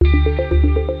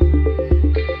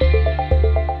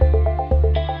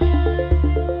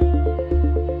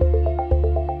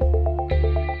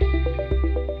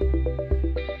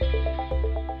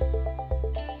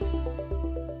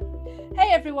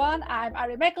I'm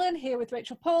Ari Meglin here with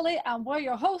Rachel Poley, and we're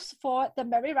your hosts for the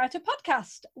Merry Writer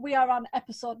podcast. We are on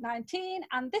episode 19,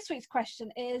 and this week's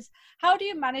question is, how do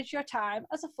you manage your time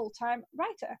as a full-time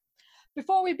writer?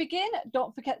 Before we begin,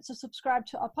 don't forget to subscribe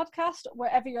to our podcast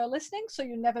wherever you're listening so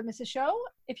you never miss a show.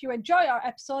 If you enjoy our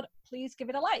episode, please give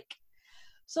it a like.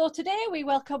 So today we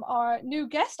welcome our new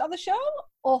guest on the show,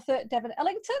 author Devon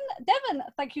Ellington. Devon,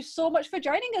 thank you so much for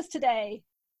joining us today.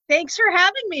 Thanks for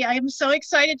having me. I am so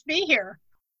excited to be here.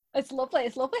 It's lovely.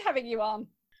 It's lovely having you on.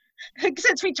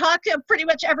 Since we talk pretty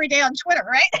much every day on Twitter,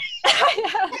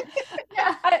 right?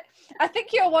 Yeah. I think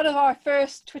you're one of our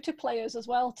first Twitter players as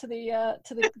well to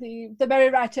the Merry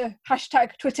Writer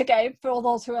hashtag Twitter game, for all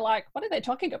those who are like, what are they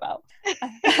talking about?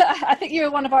 I think you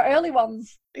were one of our early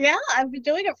ones. Yeah, I've been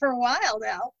doing it for a while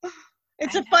now.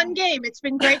 It's a fun game. It's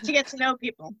been great to get to know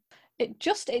people. It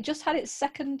just had its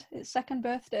second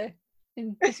birthday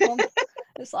in this month.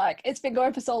 It's like, it's been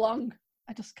going for so long.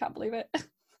 I just can't believe it.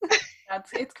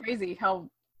 It's crazy how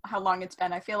long it's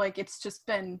been. I feel like it's just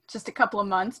been just a couple of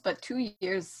months, but 2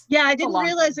 years. Yeah, I didn't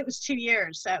realize it was 2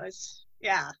 years. That was,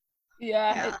 yeah.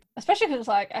 Especially because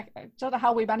like, I don't know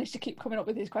how we managed to keep coming up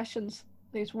with these questions,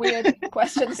 these weird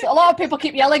questions. A lot of people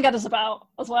keep yelling at us about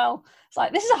as well. It's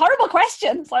like, this is a horrible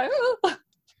question. It's like, no,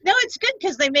 it's good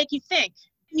because they make you think.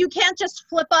 You can't just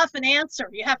flip off an answer.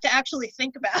 You have to actually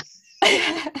think about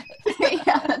it.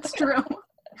 Yeah, that's true.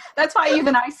 That's why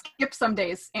even I skip some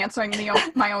days answering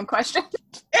my own question.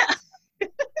 Yeah.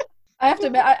 I have to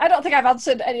admit, I don't think I've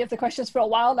answered any of the questions for a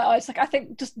while now. It's like, I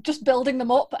think just building them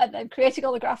up and then creating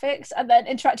all the graphics and then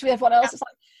interacting with everyone else. Yeah. It's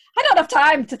like, I don't have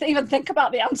time to even think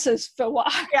about the answers for what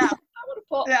I want to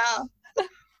put. Yeah.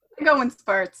 Go in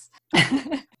spurts.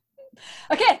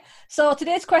 Okay, so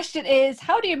today's question is,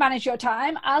 how do you manage your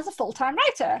time as a full-time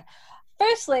writer?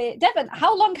 Firstly, Devon,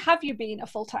 how long have you been a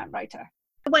full-time writer?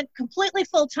 I went completely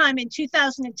full-time in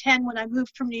 2010 when I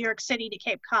moved from New York City to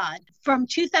Cape Cod. From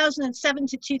 2007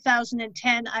 to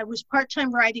 2010, I was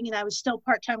part-time writing and I was still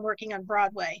part-time working on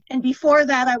Broadway. And before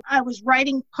that, I was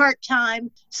writing part-time,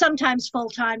 sometimes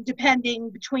full-time, depending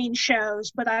between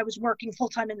shows, but I was working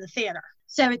full-time in the theater.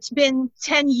 So it's been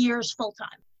 10 years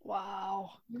full-time.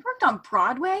 Wow. You worked on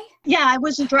Broadway? Yeah, I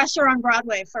was a dresser on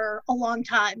Broadway for a long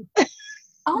time.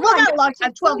 Oh, well, not a long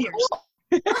time, 12 years.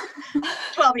 Cool.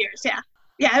 12 years, yeah.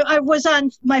 Yeah, I was on,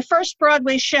 my first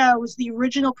Broadway show was the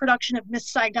original production of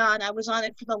Miss Saigon. I was on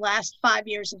it for the last 5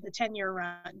 years of the 10-year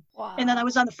run. Wow. And then I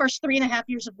was on the first 3.5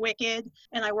 years of Wicked,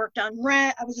 and I worked on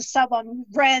Rent. I was a sub on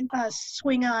Rent,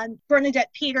 swing on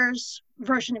Bernadette Peters'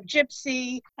 version of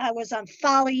Gypsy. I was on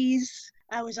Follies.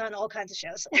 I was on all kinds of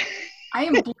shows. I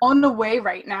am blown away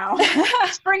right now.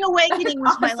 Spring Awakening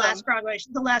was awesome.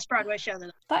 The last Broadway show.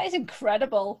 That is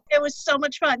incredible. It was so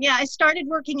much fun. Yeah, I started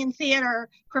working in theater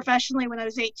professionally when I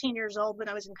was 18 years old, when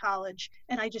I was in college.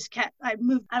 And I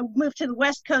moved to the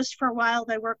West Coast for a while.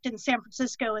 I worked in San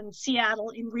Francisco and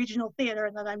Seattle in regional theater.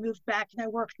 And then I moved back and I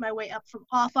worked my way up from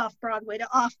off Broadway to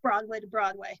off Broadway to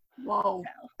Broadway. Whoa.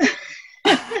 So.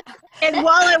 And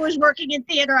while I was working in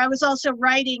theater, I was also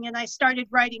writing, and I started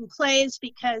writing plays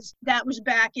because that was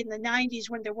back in the 90s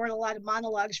when there weren't a lot of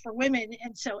monologues for women.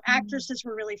 And so actresses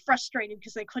were really frustrated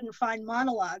because they couldn't find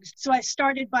monologues. So I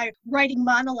started by writing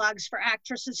monologues for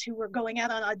actresses who were going out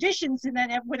on auditions, and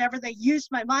then whenever they used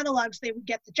my monologues, they would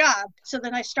get the job. So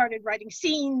then I started writing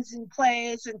scenes and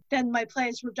plays, and then my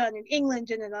plays were done in England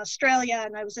and in Australia,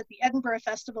 and I was at the Edinburgh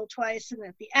Festival twice and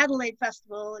at the Adelaide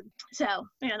Festival. And so,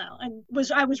 and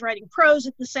I was writing prose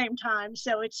at the same time,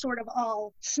 so it sort of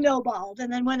all snowballed.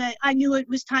 And then when I knew it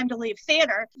was time to leave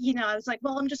theater, I was like,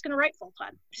 well, I'm just going to write full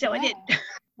time. So I did.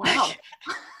 Wow.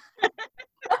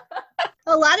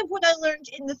 A lot of what I learned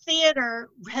in the theater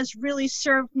has really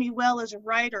served me well as a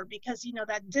writer because,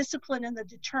 that discipline and the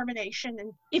determination.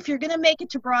 And if you're going to make it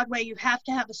to Broadway, you have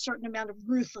to have a certain amount of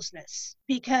ruthlessness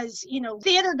because,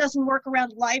 theater doesn't work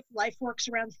around life. Life works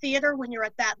around theater when you're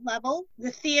at that level.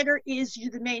 The theater is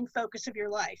the main focus of your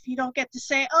life. You don't get to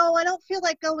say, oh, I don't feel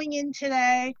like going in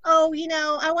today. Oh,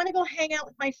 I want to go hang out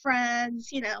with my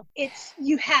friends.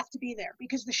 You have to be there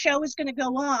because the show is going to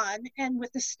go on. And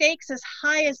with the stakes as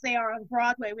high as they are on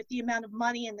Broadway, with the amount of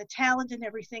money and the talent and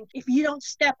everything, if you don't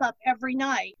step up every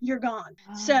night, you're gone.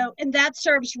 Wow. So, and that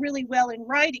serves really well in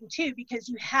writing too, because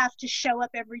you have to show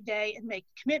up every day and make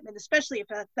a commitment, especially if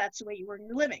that's the way you earn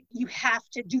your living. You have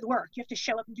to do the work. You have to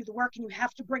show up and do the work, and you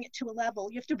have to bring it to a level.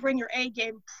 You have to bring your A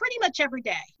game pretty much every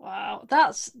day. Wow,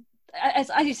 that's as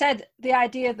you said, the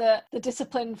idea that the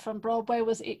discipline from Broadway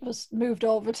was moved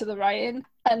over to the writing.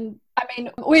 And I mean,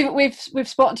 we've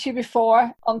spoken to you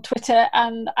before on Twitter,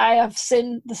 and I have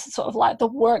seen the sort of like the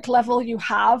work level you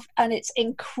have, and it's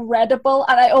incredible.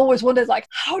 And I always wondered, like,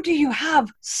 how do you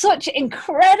have such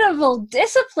incredible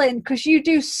discipline? Because you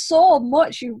do so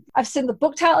much. I've seen the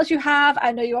book titles you have.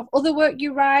 I know you have other work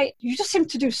you write. You just seem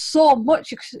to do so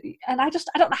much, and I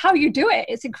don't know how you do it.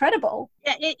 It's incredible.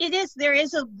 Yeah, it is. There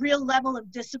is a real level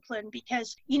of discipline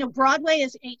because, Broadway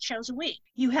is 8 shows a week.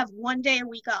 You have 1 day a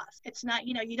week off. It's not,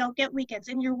 you don't get weekends,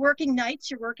 and you're working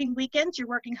nights, you're working weekends, you're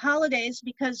working holidays,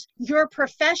 because your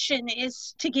profession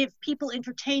is to give people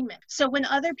entertainment. So when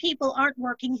other people aren't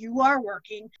working, you are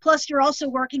working. Plus you're also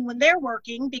working when they're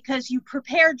working, because you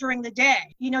prepare during the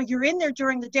day. You're in there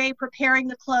during the day preparing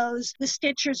the clothes. The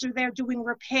stitchers are there doing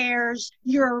repairs.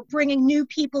 You're bringing new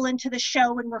people into the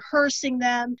show and rehearsing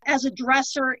them. As a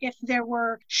dresser, if there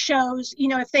were shows,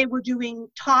 if they were doing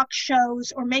talk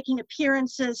shows or making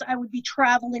appearances, I would be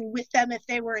traveling with them if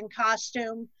they were in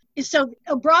costume. So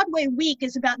a Broadway week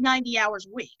is about 90 hours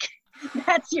a week.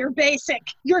 That's your basic.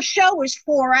 Your show is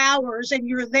 4 hours, and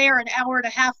you're there an hour and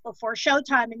a half before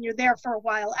showtime, and you're there for a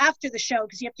while after the show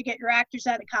because you have to get your actors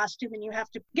out of costume and you have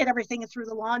to get everything through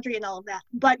the laundry and all of that.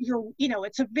 But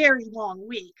it's a very long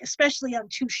week, especially on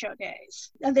 2 show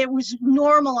days. And it was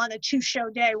normal on a 2 show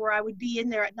day where I would be in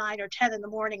there at 9 or 10 in the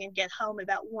morning and get home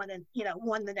about 1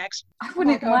 the next. I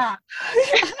wouldn't laugh.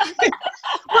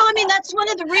 Well, I mean, that's one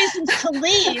of the reasons to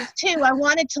leave too. I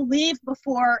wanted to leave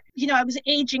before, I was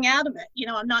aging out of it.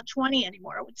 I'm not 20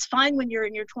 anymore. It's fine when you're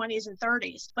in your 20s and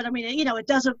 30s, but I mean,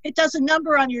 it does a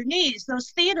number on your knees.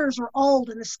 Those theaters are old,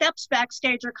 and the steps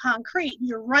backstage are concrete.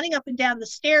 You're running up and down the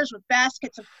stairs with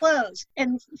baskets of clothes.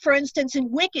 And for instance,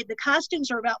 in Wicked, the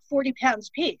costumes are about 40 pounds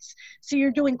a piece. So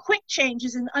you're doing quick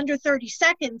changes in under 30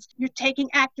 seconds. You're taking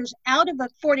actors out of a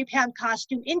 40-pound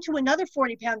costume into another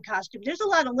 40-pound costume. There's a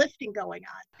lot of lifting going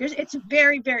on. It's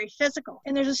very, very physical.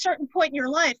 And there's a certain point in your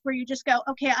life where you just go,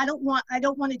 okay, I don't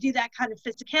want to do that kind of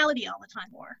physicality all the time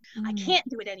more. I can't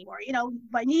do it anymore.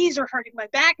 My knees are hurting, my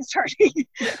back is hurting.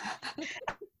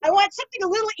 I want something a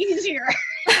little easier.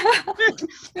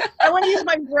 I want to use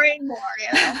my brain more,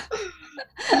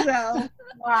 So,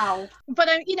 wow. But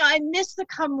I miss the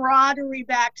camaraderie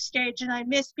backstage, and I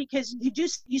miss because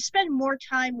you spend more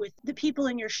time with the people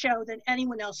in your show than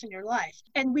anyone else in your life.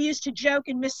 And we used to joke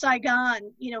in Miss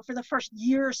Saigon, for the first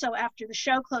year or so after the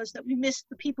show closed, that we missed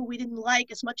the people we didn't like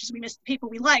as much as we missed the people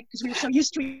we liked, because we were so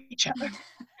used to each other.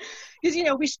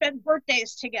 Because, we spent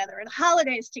birthdays together and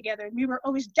holidays together, and we were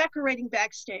always decorating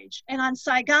backstage. And on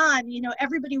Saigon,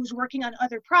 everybody was working on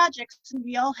other projects, and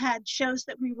we all had shows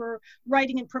that we were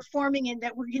writing and performing in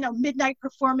that were, midnight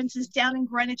performances down in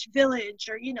Greenwich Village,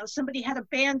 or, somebody had a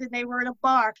band and they were in a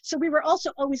bar. So we were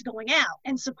also always going out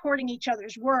and supporting each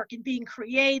other's work and being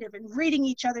creative and reading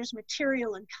each other's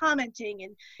material and commenting.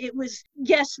 And it was,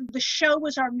 yes, the show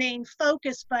was our main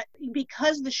focus, but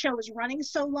because the show was running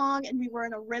so long and we were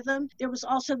in a rhythm, there was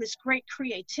also this great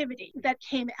creativity that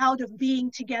came out of being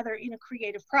together in a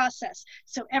creative process.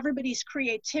 So everybody's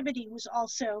creativity was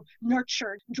also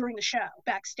nurtured during the show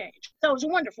backstage. So it was a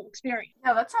wonderful experience.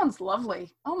 Yeah, that sounds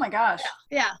lovely. Oh my gosh.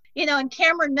 Yeah. And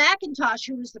Cameron McIntosh,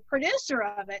 who was the producer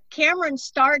of it, Cameron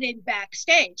started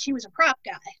backstage. He was a prop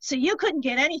guy. So you couldn't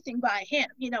get anything by him.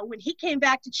 When he came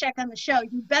back to check on the show,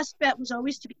 your best bet was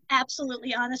always to be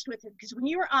absolutely honest with him. Because when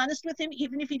you were honest with him,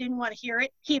 even if he didn't want to hear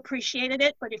it, he appreciated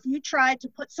it. But if you tried to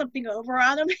put something over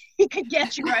on him, he could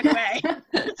get you right away.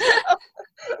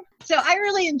 So I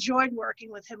really enjoyed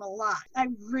working with him a lot. I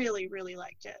really, really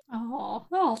liked it.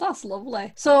 Oh, that's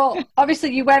lovely. So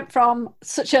obviously you went from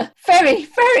such a very,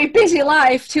 very busy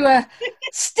life to a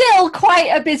still quite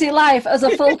a busy life as a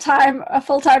full-time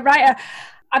writer.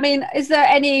 I mean, is there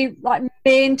any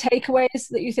main takeaways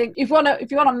that you think if you want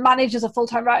to manage as a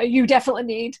full-time writer, you definitely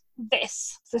need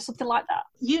this? Is there something like that?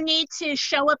 You need to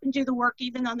show up and do the work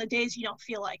even on the days you don't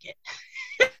feel like it.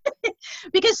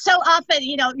 Because so often,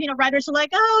 writers are like,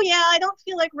 oh yeah, I don't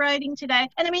feel like writing today.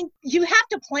 And I mean, you have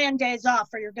to plan days off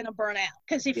or you're going to burn out.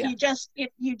 Because if you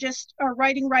just are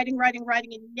writing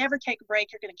and you never take a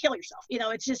break, you're going to kill yourself.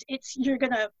 You're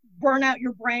going to burn out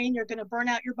your brain. You're going to burn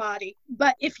out your body.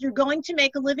 But if you're going to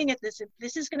make a living at this, if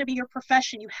this is going to be your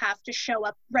profession, you have to show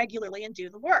up regularly and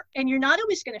do the work. And you're not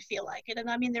always going to feel like it. And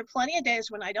I mean, there are plenty of days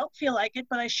when I don't feel like it,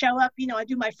 but I show up, I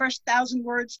do my first 1,000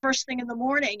 words first thing in the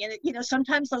morning. And,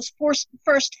 sometimes those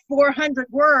first 400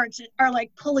 words are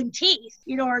like pulling teeth,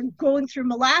 or going through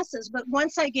molasses. But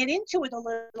once I get into it a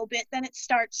little bit, then it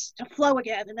starts to flow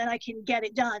again, and then I can get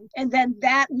it done. And then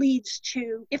that leads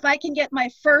to, if I can get my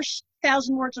first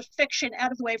 1,000 words of fiction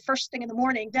out of the way first thing in the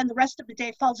morning, then the rest of the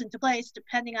day falls into place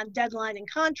depending on deadline and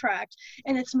contract.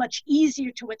 And it's much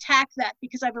easier to attack that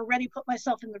because I've already put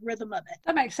myself in the rhythm of it.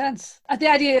 That makes sense. The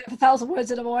idea of 1,000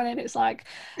 words in the morning, it's like,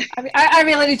 I mean, I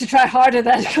really need to try harder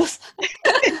then, because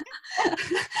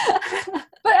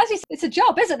but as you said, it's a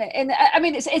job, isn't it? And I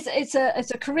mean, it's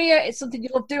a career, it's something you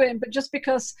love doing, but just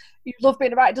because you love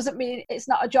being a writer doesn't mean it's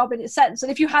not a job in its sense.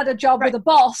 And if you had a job with a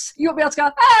boss, you won't be able to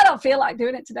go, I don't feel like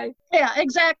doing it today. Yeah,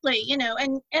 exactly. You know,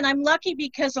 and I'm lucky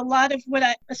because a lot of what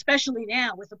especially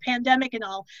now with the pandemic and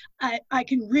all, I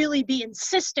can really be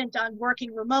insistent on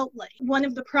working remotely. One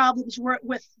of the problems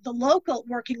with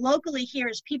working locally here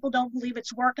is people don't believe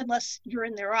it's work unless you're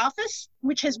in their office,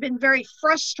 which has been very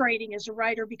frustrating as a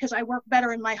writer because I work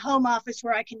better in my home office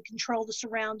where I can control the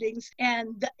surroundings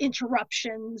and the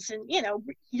interruptions. And, you know,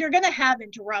 you're going to have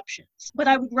interruptions, but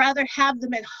I would rather have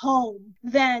them at home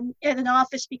than in an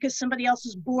office because somebody else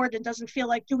is bored and doesn't feel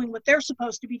like doing what they're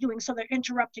supposed to be doing. So they're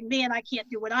interrupting me and I can't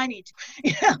do what I need to.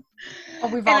 Yeah.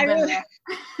 Well, we've all been there.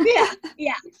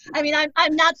 Yeah. I mean,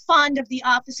 I'm not fond of the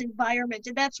office environment.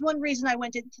 And that's one reason I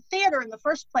went into theater in the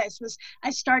first place was I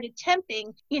started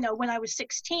temping, you know, when I was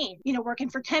 16, you know, working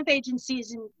for temp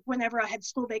agencies and whenever I had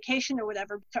school vacation or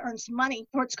whatever to earn some money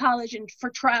towards college and for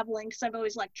traveling because I've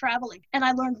always liked traveling. And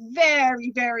I learned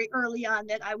very, very early on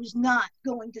that I was not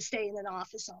going to stay in an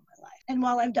office all my life. And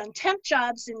while I've done temp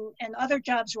jobs and other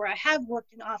jobs where I have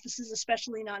worked in offices,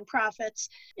 especially nonprofits,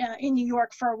 in New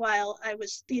York for a while, I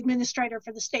was the administrator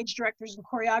for the Stage Directors and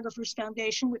Choreographers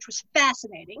Foundation, which was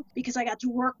fascinating because I got to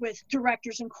work with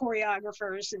directors and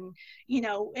choreographers and, you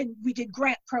know, and we did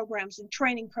grant programs and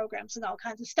training programs and all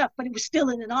kinds of stuff, but it was still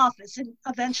in an office. And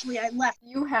eventually I left.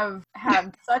 You have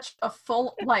had such a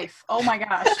full life. Oh my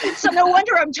gosh. So no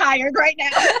wonder I'm tired right now.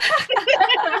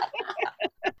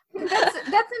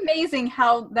 That's amazing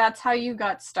how that's how you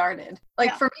got started. Like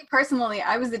Yeah. for me personally,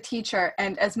 I was a teacher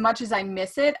and as much as I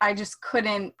miss it, I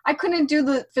couldn't do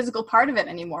the physical part of it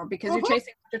anymore because you're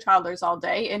chasing after toddlers all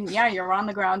day and yeah, you're on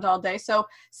the ground all day. So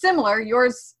similar,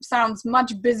 yours sounds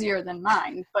much busier than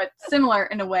mine, but similar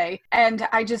in a way. And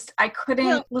I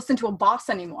couldn't listen to a boss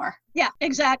anymore. Yeah,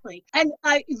 exactly. And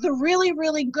the really,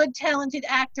 really good, talented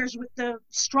actors with the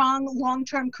strong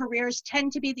long-term careers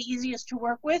tend to be the easiest to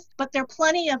work with. But there are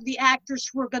plenty of the actors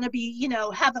who are going to be, you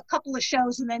know, have a couple of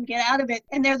shows and then get out of it.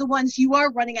 And they're the ones you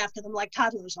are running after them like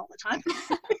toddlers all the time.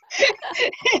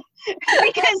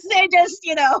 Because they just,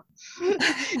 you know,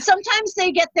 sometimes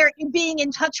they get their being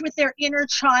in touch with their inner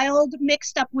child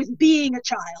mixed up with being a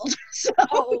child. So,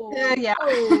 Yeah.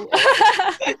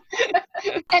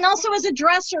 and also as a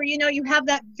dresser, you know, you have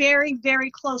that very,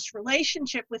 very close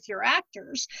relationship with your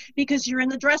actors because you're in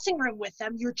the dressing room with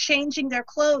them. You're changing their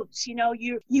clothes. You know,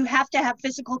 you have to have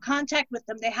physical contact with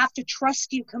them. They have to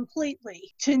trust you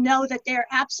completely to know that they're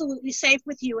absolutely safe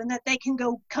with you and that they can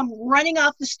come running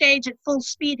off the stage at full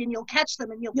speed and you'll catch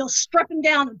them and you'll strip them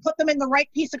down and put them in the right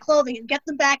piece of clothing and get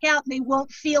them back out and they won't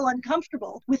feel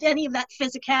uncomfortable with any of that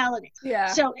physicality. Yeah.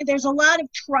 So there's a lot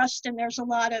of trust and there's a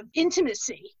lot of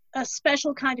intimacy, a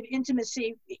special kind of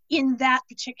intimacy in that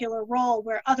particular role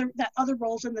where other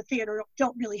roles in the theater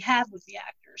don't really have with the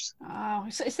actors. Oh,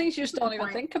 it's things you just don't even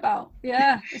think about.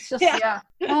 Yeah, it's just Yeah.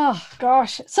 Oh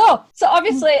gosh. So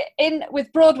obviously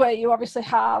with Broadway you obviously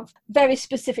have very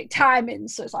specific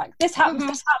timings. So it's like this happens,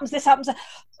 this happens, this happens.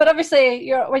 But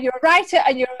obviously when you're a writer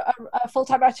and you're a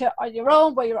full-time writer on your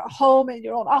own, where you're at home in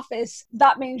your own office,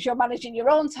 that means you're managing your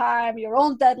own time, your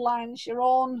own deadlines,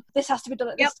 this has to be done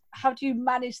at this. How do you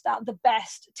manage that the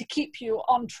best to keep you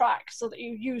on track so that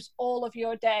you use all of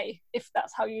your day, if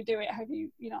that's how you do it? How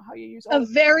you use all a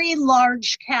very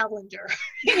large calendar,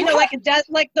 you know,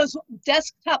 like those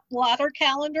desktop blotter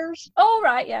calendars. Oh,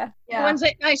 right. Yeah. The ones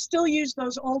I still use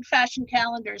those old-fashioned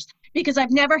calendars because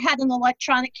I've never had an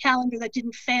electronic calendar that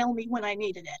didn't fail me when I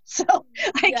needed it. So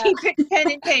I keep it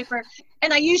pen and paper.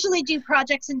 And I usually do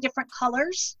projects in different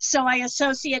colors. So I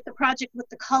associate the project with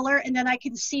the color and then I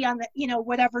can see on the, you know,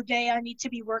 whatever day I need to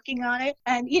be working on it.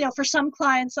 And, you know, for some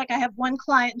clients, like I have one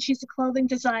client and she's a clothing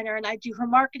designer and I do her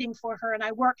marketing for her and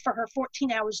I work for her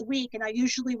 14 hours a week. And I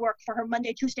usually work for her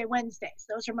Monday, Tuesday, Wednesdays.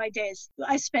 Those are my days.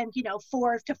 I spend, you know,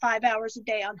 4 to 5 hours a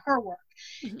day on her work.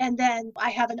 And then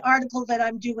I have an article that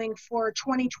I'm doing for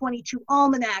 2022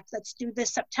 Almanac that's due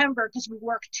this September because we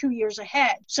work 2 years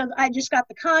ahead. So I just got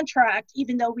the contract,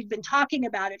 even though we've been talking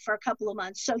about it for a couple of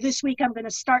months. So this week I'm going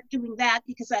to start doing that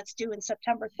because that's due in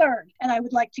September 3rd. And I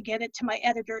would like to get it to my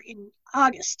editor in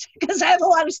August because I have a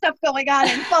lot of stuff going on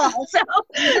in fall. So,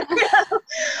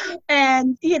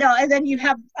 and you know, and then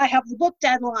I have the book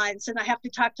deadlines and I have to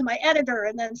talk to my editor,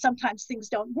 and then sometimes things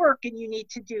don't work and you need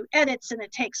to do edits and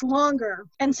it takes longer.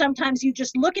 And sometimes you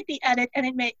just look at the edit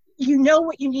and you know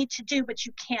what you need to do, but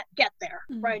you can't get there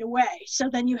right away. So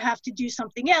then you have to do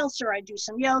something else, or I do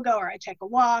some yoga, or I take a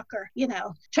walk, or, you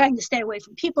know, trying to stay away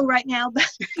from people right now. But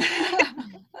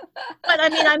I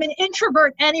mean, I'm an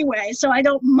introvert anyway, so I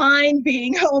don't mind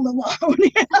being home alone.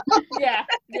 You know? Yeah.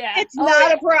 It's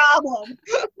not a problem.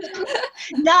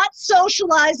 Not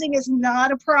socializing is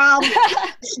not a problem.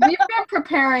 We've been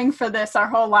preparing for this our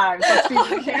whole lives.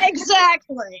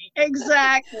 Exactly.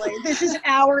 This is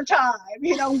our time.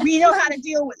 You know, we know how to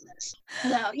deal with this.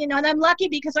 So, you know, and I'm lucky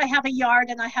because I have a yard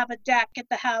and I have a deck at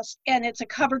the house, and it's a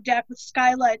covered deck with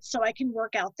skylights, so I can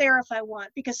work out there if I want,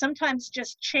 because sometimes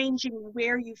just changing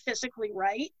where you physically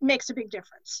write makes a big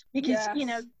difference. Because, you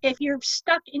know, if you're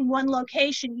stuck in one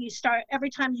location, every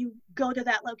time you go to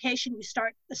that location, you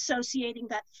start associating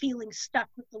that feeling stuck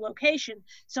with the location.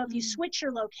 So if you switch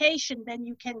your location, then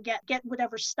you can get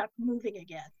whatever's stuck moving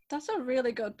again. That's a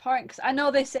really good point, because I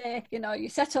know they say, you know, you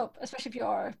set up, especially if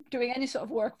you're doing any sort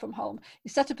of work from home, you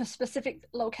set up a specific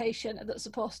location that's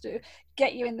supposed to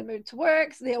get you in the mood to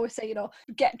work. So they always say, you know,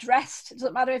 get dressed. It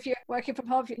doesn't matter if you're working from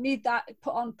home, if you need that,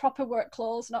 put on proper work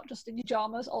clothes, not just in your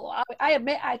pajamas. Although I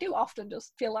admit I do often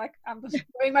just feel like I'm just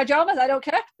wearing my pajamas, I don't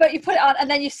care. But you put it on and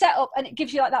then you set up, and it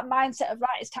gives you like that mindset of,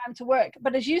 right, it's time to work.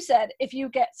 But as you said, if you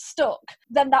get stuck,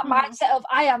 then that mindset of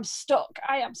I am stuck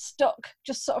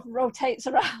just sort of rotates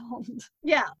around.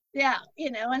 Yeah,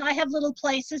 you know, and I have little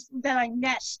places that I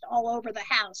nest all over the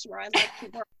house where I like to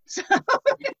work. So,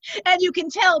 and you can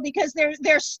tell because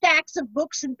there's stacks of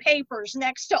books and papers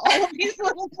next to all of these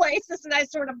little places, and I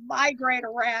sort of migrate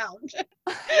around.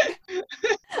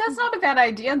 That's not a bad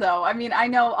idea, though. I mean, I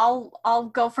know I'll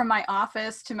go from my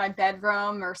office to my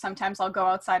bedroom, or sometimes I'll go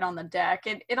outside on the deck.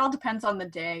 It all depends on the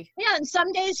day. Yeah, and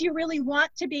some days you really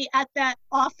want to be at that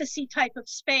office-y type of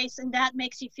space, and that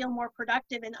makes you feel more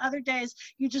productive. And other days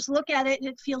you just look at it and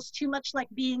it feels too much like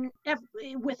being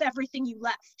with everything you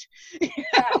left.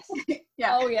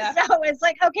 Yeah. Oh yeah. So it's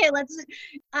like, okay,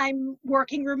 I'm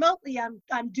working remotely.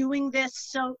 I'm doing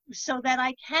this so that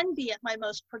I can be at my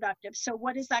most productive. So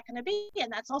what is that going to be?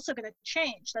 And that's also going to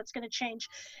change. That's going to change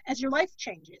as your life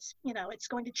changes. You know, it's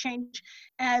going to change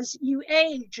as you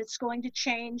age. It's going to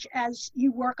change as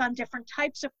you work on different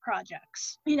types of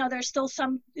projects. You know, there's still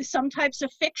some types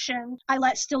of fiction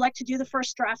I still like to do the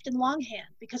first draft in longhand,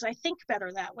 because I think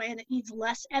better that way and it needs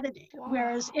less editing. Wow.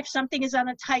 Whereas if something is on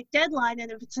a tight deadline,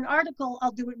 and if it's an article,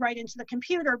 I'll do it right into the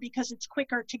computer because it's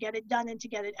quicker to get it done and to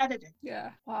get it edited.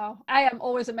 Yeah. Wow. I am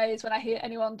always amazed when I hear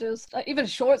anyone does even a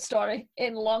short story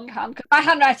in longhand. My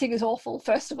handwriting is awful,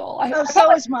 first of all.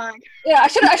 So is mine. Yeah, I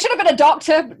should have been a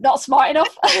doctor, but not smart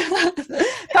enough.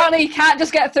 Apparently you can't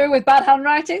just get through with bad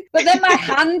handwriting. But then my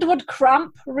hand would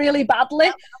cramp really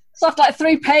badly. So after like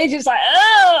 3 pages, like,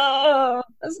 oh,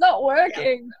 it's not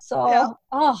working. Yeah. So,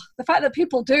 the fact that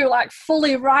people do like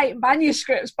fully write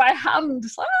manuscripts by hand,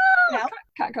 it's like,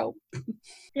 can't go.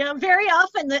 Yeah, very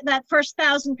often that first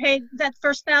 1,000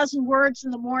 words in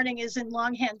the morning is in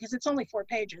longhand because it's only 4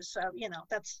 pages. So, you know,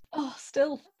 that's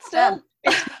still.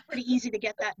 It's pretty easy to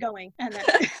get that going. And then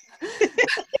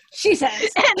she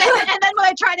says. And then when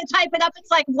I try to type it up,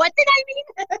 it's like, what did I mean?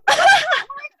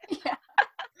 Yeah.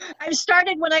 I've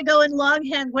started when I go in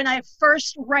longhand, when I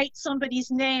first write somebody's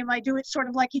name, I do it sort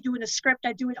of like you do in a script.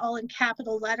 I do it all in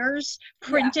capital letters,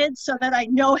 printed, so that I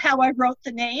know how I wrote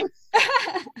the name.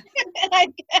 And I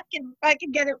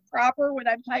can get it proper when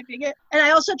I'm typing it. And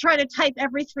I also try to type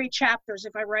every 3 chapters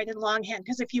if I write in longhand,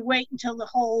 because if you wait until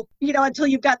until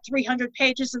you've got 300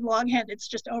 pages in longhand, it's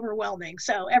just overwhelming.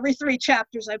 So every 3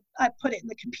 chapters, I put it in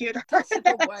the computer.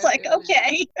 It's like,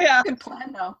 okay. Yeah. Good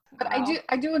plan, though. But Wow.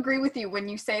 I do agree with you when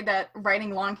you say that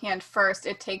writing longhand first,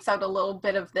 it takes out a little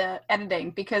bit of the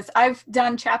editing, because I've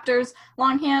done chapters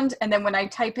longhand, and then when I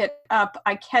type it up,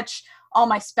 I catch all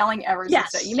my spelling errors.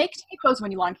 Yes. You make typos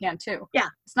when you longhand too. Yeah.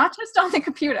 It's not just on the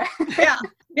computer.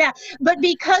 Yeah. But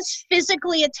because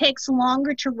physically it takes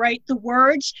longer to write the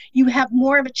words, you have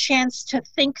more of a chance to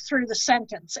think through the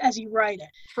sentence as you write it.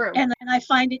 True. And I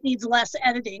find it needs less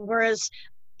editing, whereas,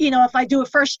 you know, if I do a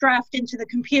first draft into the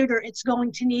computer, it's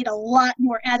going to need a lot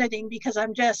more editing because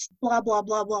I'm just blah, blah,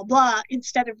 blah, blah, blah,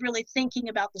 instead of really thinking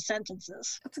about the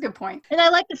sentences. That's a good point. And I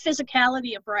like the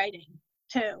physicality of writing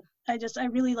too. I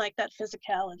really like that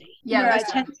physicality. Yeah,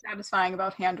 that's satisfying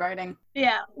about handwriting.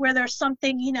 Yeah, where there's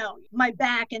something, you know, my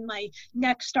back and my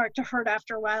neck start to hurt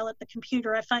after a while at the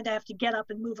computer. I find I have to get up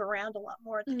and move around a lot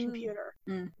more at the computer.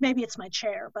 Maybe it's my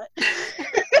chair, but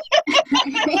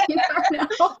You never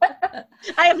know.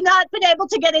 I have not been able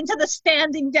to get into the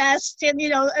standing desk, and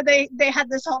they had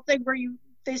this whole thing where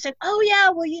they said, oh yeah,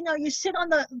 well, you sit on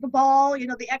the ball,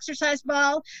 the exercise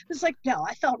ball. It's like, no,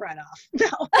 I fell right off.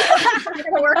 No, it's not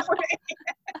gonna work for me.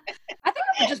 I think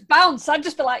I would just bounce. I'd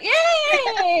just be like,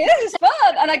 yay, this is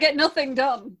fun, and I get nothing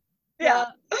done.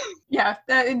 Yeah,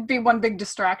 it'd be one big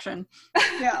distraction.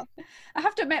 Yeah. I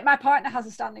have to admit, my partner has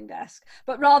a standing desk,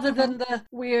 but rather than the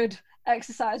weird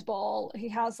exercise ball, he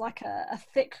has like a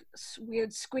thick, weird,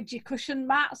 squidgy cushion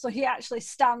mat. So he actually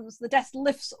stands, the desk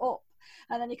lifts up,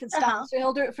 and then he can stand. So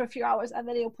he'll do it for a few hours, and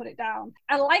then he'll put it down.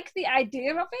 I like the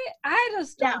idea of it. I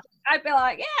just don't. I'd be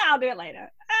like, yeah, I'll do it later.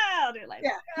 I'll do it later.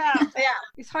 Yeah.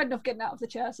 It's hard enough getting out of the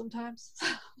chair sometimes.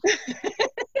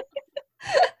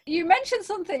 You mentioned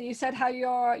something. You said how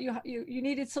you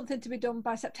needed something to be done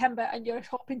by September, and you're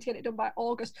hoping to get it done by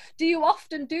August. Do you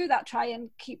often do that? Try and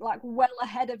keep like well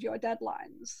ahead of your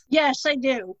deadlines? Yes, I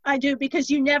do, because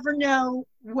you never know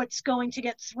what's going to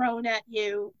get thrown at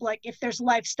you. Like if there's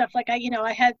life stuff, like I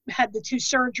had the 2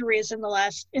 surgeries in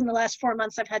the last 4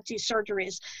 months. I've had 2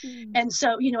 surgeries, and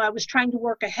so I was trying to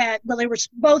work ahead. Well, they were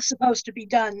both supposed to be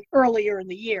done earlier in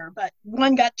the year, but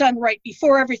one got done right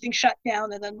before everything shut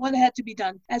down, and then one had to be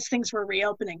done as things were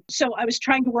reopening. So I was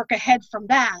trying to work ahead from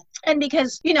that, and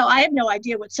because I had no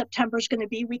idea what September's going to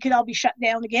be. We could all be shut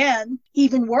down again,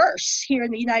 even worse here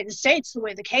in the United States, the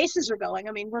way the cases are going.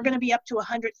 I mean, we're going to be up to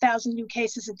 100,000 new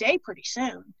cases a day pretty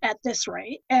soon at this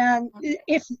rate. And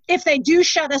if they do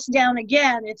shut us down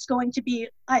again, it's going to be,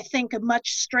 I think, a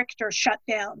much stricter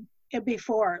shutdown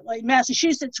before. Like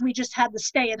Massachusetts, we just had the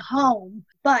stay at home,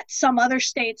 but some other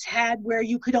states had where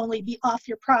you could only be off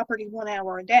your property 1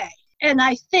 hour a day. And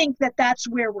I think that that's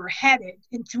where we're headed,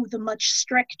 into the much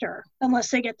stricter,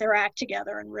 unless they get their act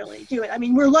together and really do it. I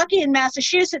mean, we're lucky in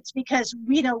Massachusetts because,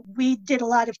 we did a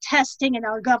lot of testing, and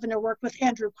our governor worked with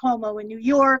Andrew Cuomo in New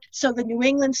York. So the New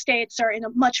England states are in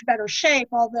a much better shape,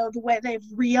 although the way they've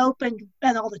reopened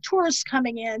and all the tourists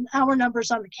coming in, our numbers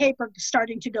on the Cape are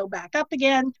starting to go back up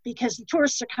again because the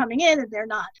tourists are coming in and they're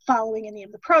not following any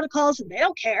of the protocols, and they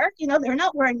don't care. They're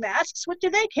not wearing masks. What do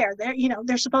they care?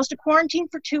 They're supposed to quarantine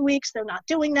for 2 weeks. They're not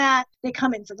doing that. They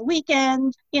come in for the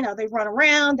weekend, they run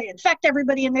around, they infect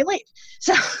everybody, and they leave.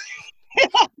 So,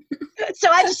 so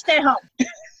I just stay home.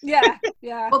 Yeah.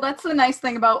 Well, that's the nice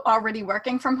thing about already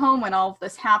working from home when all of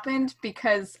this happened,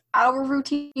 because our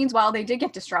routines, while they did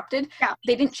get disrupted,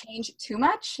 they didn't change too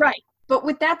much. Right. But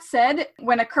with that said,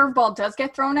 when a curveball does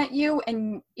get thrown at you,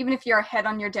 and even if you're ahead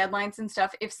on your deadlines and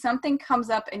stuff, if something comes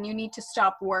up and you need to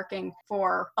stop working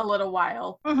for a little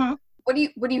while, what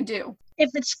do you do? If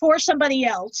it's for somebody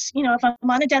else, if I'm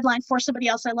on a deadline for somebody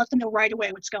else, I let them know right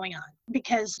away what's going on,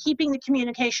 because keeping the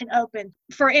communication open.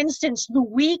 For instance, the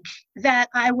week that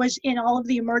I was in all of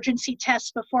the emergency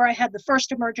tests before I had the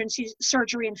first emergency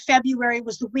surgery in February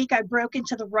was the week I broke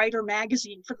into the Writer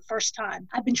magazine for the first time.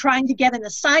 I've been trying to get an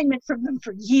assignment from them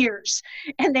for years,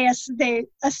 and they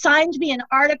assigned me an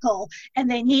article,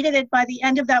 and they needed it by the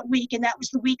end of that week, and that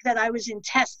was the week that I was in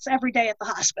tests every day at the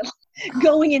hospital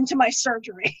going into my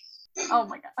surgery. Oh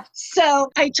my God. So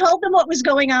I told them what was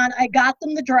going on. I got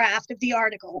them the draft of the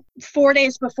article 4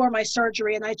 days before my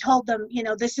surgery. And I told them,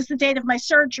 this is the date of my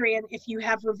surgery. And if you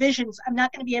have revisions, I'm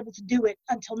not going to be able to do it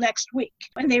until next week.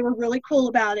 And they were really cool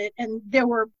about it. And there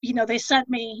were, they sent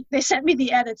me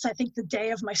the edits, I think the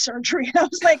day of my surgery. And I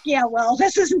was like, yeah, well,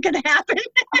 this isn't going to happen.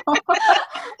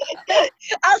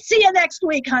 I'll see you next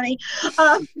week, honey.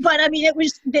 But I mean, it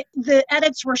was, the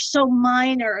edits were so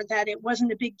minor that it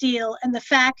wasn't a big deal. And the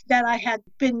fact that I had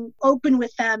been open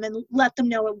with them and let them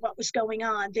know what was going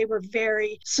on, they were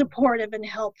very supportive and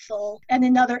helpful. And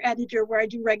another editor where I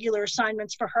do regular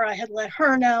assignments for her, I had let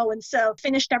her know. And so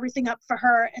finished everything up for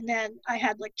her. And then I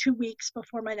had like 2 weeks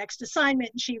before my next assignment.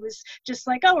 And she was just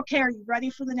like, oh, okay, are you ready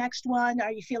for the next one?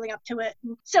 Are you feeling up to it?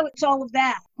 And so it's all of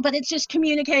that. But it's just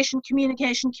communication.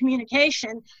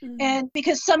 And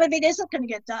because some of it isn't going to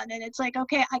get done. And it's like,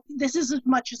 okay, this is as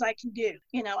much as I can do.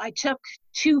 I took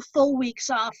 2 full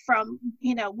weeks off from,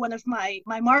 one of my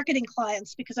marketing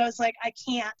clients, because I was like, I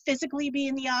can't physically be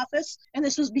in the office. And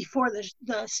this was before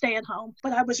the stay at home,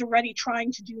 but I was already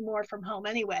trying to do more from home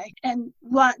anyway. And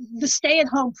what the stay at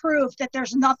home proved that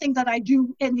there's nothing that I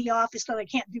do in the office that I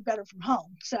can't do better from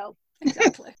home. So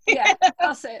exactly. Yeah,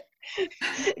 that's it.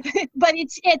 But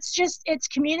it's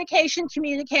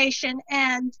communication.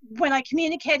 And when I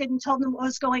communicated and told them what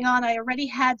was going on, I already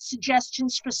had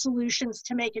suggestions for solutions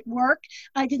to make it work.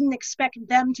 I didn't expect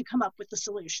them to come up with the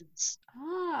solutions.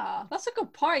 Ah, that's a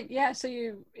good point. Yeah, so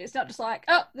it's not just like,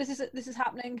 oh, this is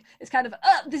happening. It's kind of,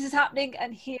 this is happening,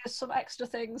 and here's some extra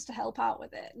things to help out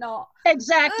with it. Not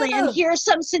exactly. And here's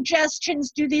some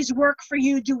suggestions. Do these work for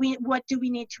you? What do we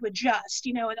need to adjust?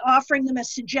 And offering them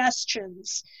as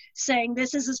suggestions, saying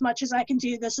this is as much as I can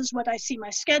do. This is what I see my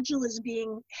schedule as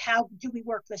being. How do we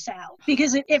work this out?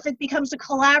 Because if it becomes a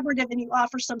collaborative and you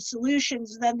offer some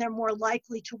solutions, then they're more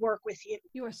likely to work with you.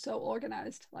 You are so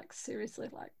organized, like seriously,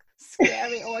 like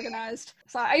scary organized.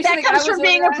 So that comes from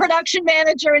being a production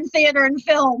manager in theater and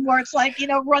film, where it's like,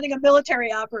 running a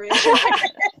military operation.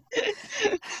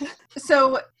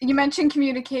 So you mentioned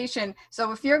communication.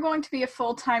 So if you're going to be a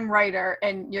full-time writer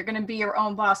and you're going to be your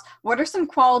own boss, what are some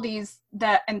qualities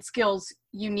and skills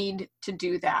you need to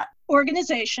do that?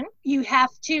 Organization. You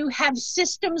have to have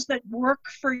systems that work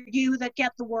for you, that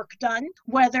get the work done,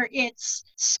 whether it's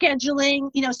scheduling.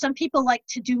 Some people like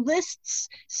to-do lists.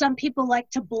 Some people like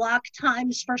to block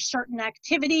times for certain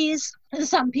activities.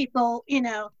 Some people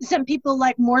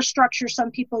like more structure.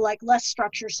 Some people like less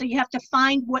structure. So you have to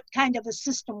find what kind of a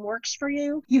system works for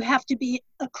you. You have to be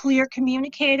a clear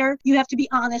communicator. You have to be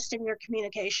honest in your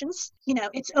communications.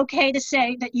 It's okay to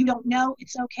say that you don't know.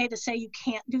 It's okay to say you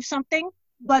can't do something.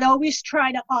 But always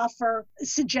try to offer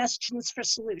suggestions for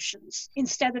solutions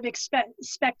instead of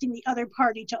expecting the other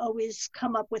party to always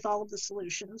come up with all of the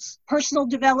solutions. Personal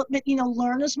development,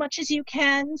 learn as much as you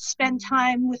can, spend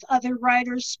time with other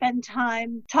writers, spend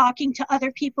time talking to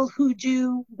other people who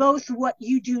do both what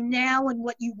you do now and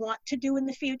what you want to do in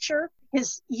the future.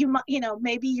 Because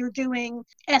maybe you're doing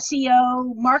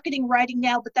SEO, marketing writing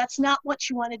now, but that's not what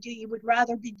you want to do. You would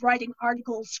rather be writing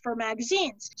articles for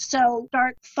magazines. So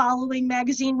start following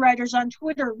magazine writers on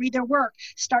Twitter, read their work,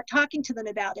 start talking to them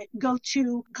about it. Go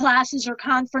to classes or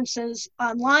conferences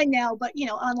online now, but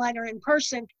online or in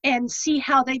person, and see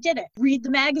how they did it. Read the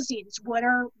magazines. What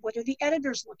are the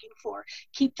editors looking for?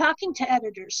 Keep talking to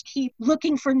editors. Keep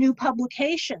looking for new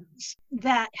publications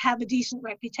that have a decent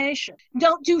reputation.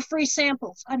 Don't do free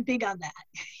samples. I'm big on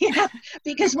that.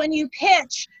 Because when you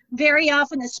pitch, very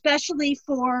often, especially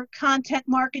for content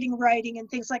marketing writing and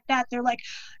things like that, they're like,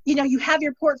 you have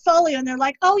your portfolio and they're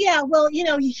like, oh yeah, well, you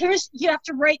have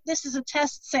to write this as a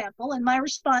test sample. And my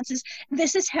response is,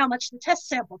 this is how much the test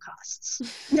sample costs.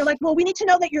 And they're like, well, we need to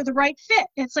know that you're the right fit.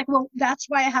 And it's like, well, that's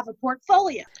why I have a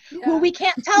portfolio. Yeah. Well, we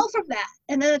can't tell from that.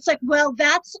 And then it's like, well,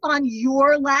 that's on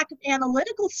your lack of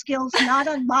analytical skills, not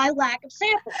on my lack of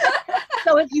samples.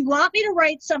 So if you want me to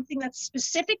write something that's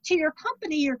specific to your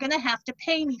company, you're going to have to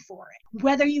pay me for it,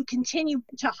 whether you continue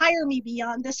to hire me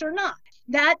beyond this or not.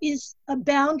 That is a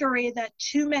boundary that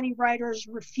too many writers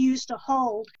refuse to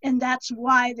hold, and that's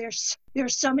why there's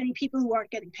so many people who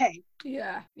aren't getting paid.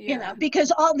 Yeah.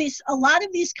 Because a lot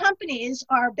of these companies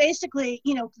are basically,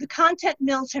 the content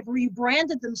mills have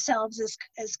rebranded themselves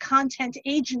as content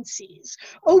agencies.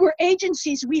 Oh, we're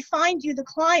agencies. We find you the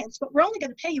clients, but we're only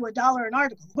going to pay you $1 an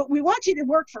article. But we want you to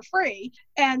work for free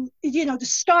and,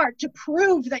 to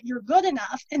prove that you're good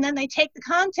enough. And then they take the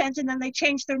content and then they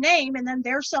change their name and then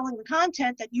they're selling the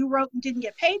content that you wrote and didn't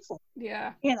get paid for.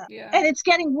 Yeah. And it's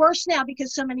getting worse now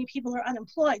because so many people are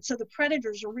unemployed. So the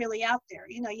predators are really out there.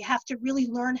 You have to really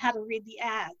learn how to read the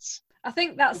ads. I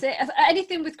think that's it.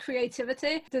 Anything with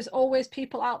creativity, there's always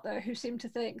people out there who seem to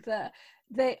think that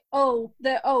they're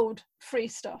owed free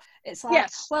stuff. It's like,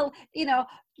 yes. Well,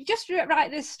 just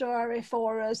write this story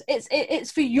for us.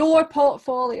 It's for your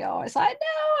portfolio. It's like, no,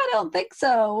 I don't think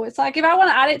so. It's like, if I want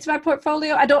to add it to my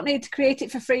portfolio, I don't need to create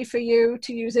it for free for you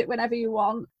to use it whenever you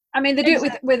want. I mean, they do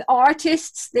it with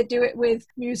artists. They do it with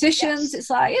musicians. Yes. It's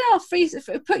like, free.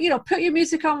 Put your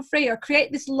music on free, or create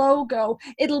this logo.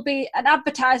 It'll be an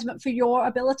advertisement for your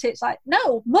ability. It's like,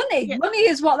 no, money. Yeah. Money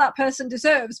is what that person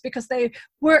deserves because they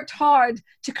worked hard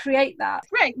to create that.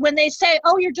 Right. When they say,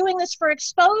 "Oh, you're doing this for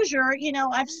exposure,"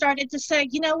 I've started to say,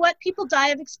 you know what? People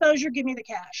die of exposure. Give me the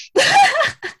cash.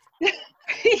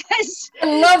 Yes.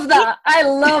 I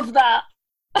love that.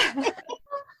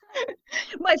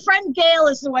 My friend Gail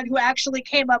is the one who actually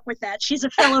came up with that. She's a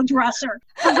fellow dresser.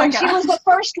 She was the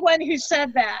first one who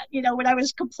said that, when I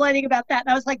was complaining about that.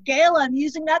 And I was like, Gail, I'm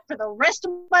using that for the rest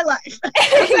of my life.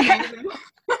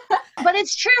 But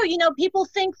it's true. People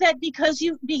think that because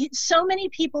so many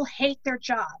people hate their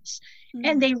jobs.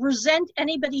 and they resent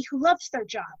anybody who loves their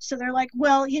job. So they're like,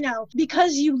 well,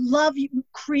 because you love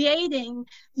creating,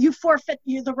 you forfeit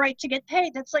the right to get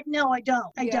paid. That's like, no, I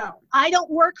don't. I don't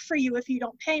work for you if you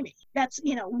don't pay me. That's,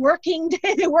 working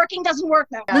doesn't work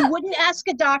that way. You wouldn't ask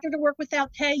a doctor to work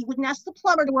without pay. You wouldn't ask the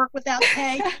plumber to work without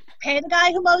pay. Pay the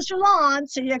guy who mows your lawn,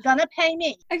 so you're gonna pay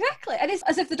me. Exactly. And it's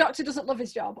as if the doctor doesn't love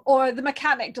his job, or the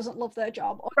mechanic doesn't love their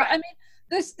job. Right. I mean,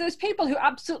 there's people who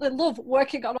absolutely love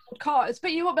working on old cars,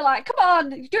 but you won't be like, come on,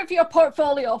 do it for your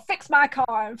portfolio, fix my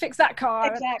car and fix that car.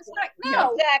 Exactly. Like,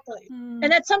 no. Exactly. And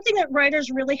that's something that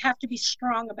writers really have to be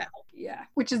strong about. Yeah.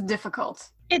 Which is difficult.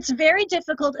 It's very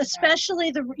difficult,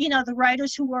 especially the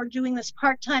writers who are doing this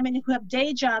part-time and who have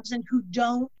day jobs and who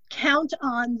don't count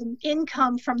on the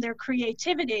income from their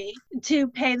creativity to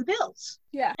pay the bills.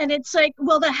 Yeah. And it's like,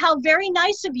 well, how very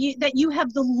nice of you that you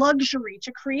have the luxury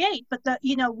to create, but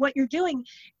what you're doing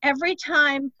every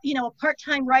time, a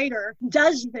part-time writer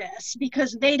does this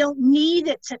because they don't need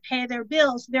it to pay their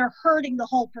bills, they're hurting the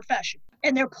whole profession.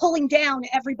 And they're pulling down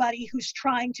everybody who's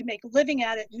trying to make a living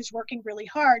at it, who's working really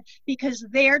hard, because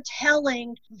they're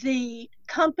telling the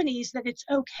companies that it's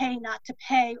okay not to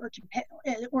pay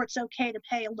or it's okay to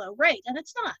pay a low rate. And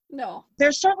it's not. No.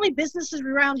 There's certainly businesses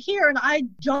around here, and I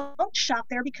don't shop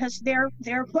there because their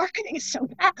marketing is so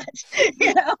bad,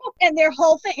 and their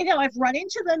whole thing, I've run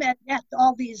into them at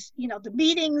all these, the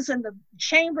meetings and the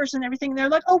chambers and everything. And they're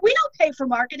like, oh, we don't pay for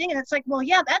marketing. And it's like, well,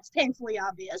 yeah, that's painfully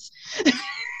obvious.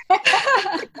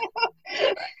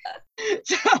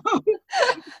 So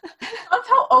That's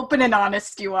how open and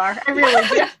honest you are. I really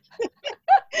do.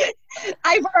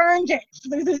 I've earned it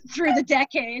through the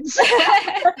decades.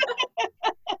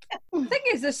 The thing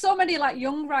is, there's so many like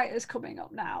young writers coming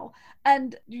up now,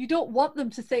 and you don't want them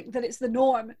to think that it's the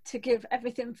norm to give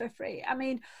everything for free. I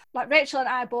mean, like Rachel and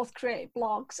I both create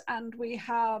blogs, and we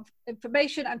have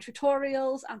information and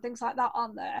tutorials and things like that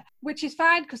on there, which is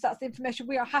fine because that's the information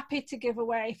we are happy to give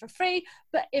away for free.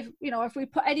 But if we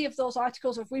put any of those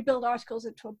articles, or if we build articles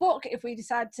into a book, if we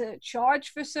decide to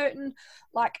charge for certain,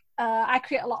 like I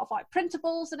create a lot of like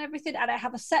printables and everything, and I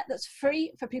have a set that's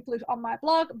free for people who on my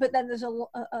blog, but then there's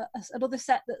another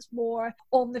set that's more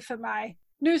only for my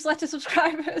newsletter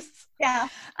subscribers. Yeah.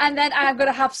 And then I'm going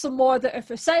to have some more that are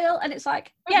for sale, and it's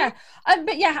like, yeah.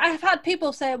 But yeah, I've had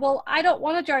people say, well, I don't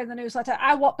want to join the newsletter.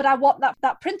 I want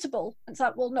that printable. And it's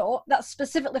like, well, no, that's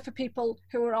specifically for people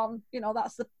who are on,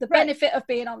 that's the benefit of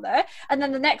being on there. And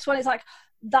then the next one is like,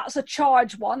 that's a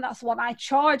charge one. That's the one I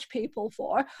charge people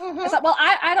for. It's like, well,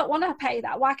 I don't want to pay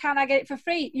that. Why can't I get it for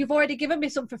free? You've already given me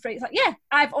some for free. It's like, yeah,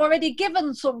 I've already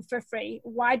given some for free.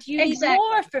 Why do you need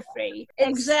more for free?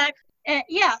 Exactly.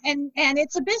 Yeah, and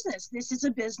it's a business. This is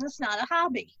a business, not a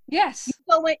hobby. Yes.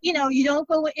 You don't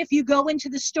go, if you go into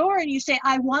the store and you say,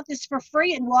 I want this for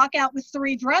free, and walk out with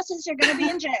 3 dresses, you're going to be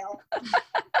in jail.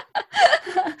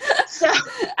 So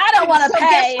I don't want to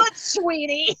pay. Guess what,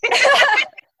 sweetie?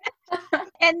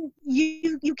 And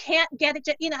you can't get it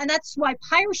to, and that's why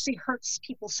piracy hurts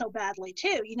people so badly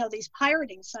too. These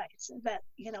pirating sites that,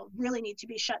 really need to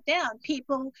be shut down.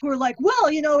 People who are like, well,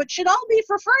 it should all be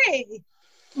for free.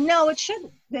 No, it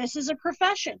shouldn't. This is a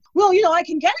profession. Well, I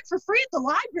can get it for free at the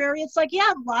library. It's like,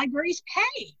 yeah, libraries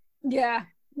pay. Yeah.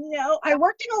 I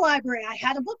worked in a library. I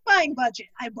had a book buying budget.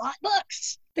 I bought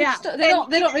books. They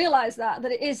don't realize that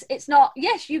it's not,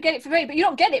 yes, you get it for free, but you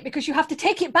don't get it because you have to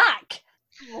take it back.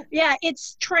 Yeah,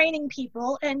 it's training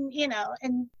people, and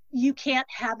and you can't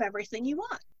have everything you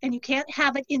want, and you can't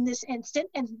have it in this instant,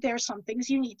 and there's some things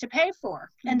you need to pay for,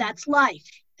 and that's life,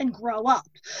 and grow up.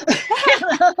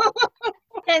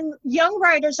 And young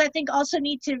writers, I think, also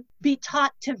need to be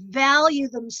taught to value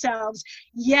themselves.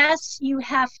 Yes, you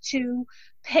have to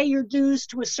pay your dues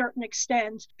to a certain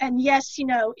extent. And yes,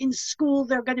 in school,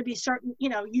 there are going to be certain,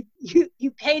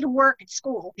 you pay to work at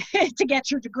school to get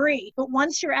your degree. But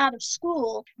once you're out of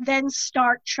school, then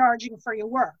start charging for your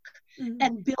work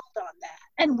and build on that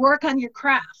and work on your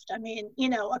craft. I mean,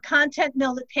 a content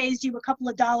mill that pays you a couple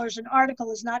of dollars an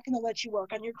article is not going to let you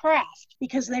work on your craft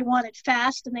because they want it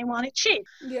fast and they want it cheap.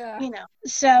 Yeah.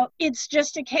 So it's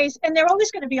just a case, and there are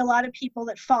always going to be a lot of people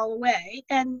that fall away.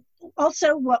 And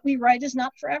also, what we write is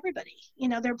not for everybody.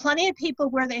 There are plenty of people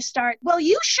where they start, well,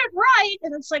 you should write.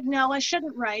 And it's like, no, I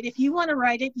shouldn't write. If you want to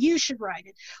write it, you should write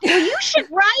it. Well, you should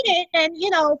write it, and,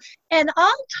 and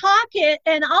I'll talk it,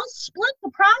 and I'll split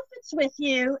the profits with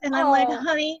you. And I'm like,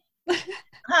 honey,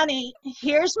 honey,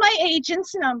 here's my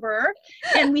agent's number,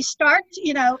 and we start,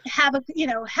 have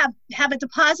a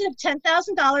deposit of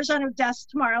 $10,000 on her desk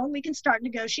tomorrow, and we can start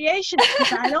negotiations.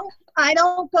 Because I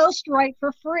don't ghostwrite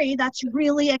for free. That's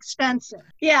really expensive.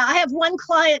 Yeah, I have one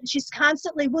client, she's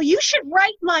constantly, well, you should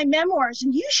write my memoirs,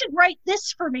 and you should write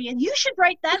this for me, and you should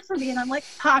write that for me. And I'm like,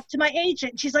 talk to my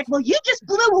agent. She's like, well, you just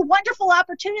blew a wonderful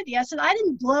opportunity. I said, I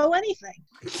didn't blow anything.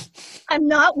 I'm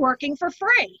not working for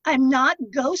free. I'm not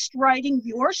ghostwriting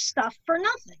your stuff for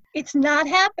nothing. It's not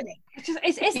happening.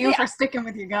 It's you for sticking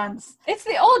with your guns. It's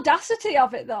the audacity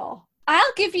of it, though.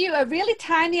 I'll give you a really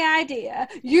tiny idea.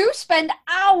 You spend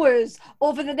hours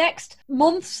over the next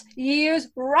months, years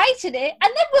writing it,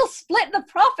 and then we'll split the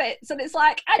profits. And it's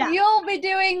like, and you'll be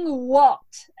doing what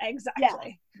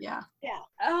exactly? Yeah.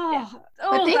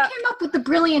 But they came up with the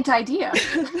brilliant idea.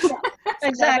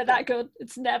 It's never that good.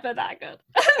 It's never that good.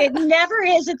 It never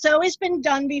is. It's always been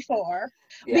done before.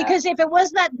 Yeah. Because if it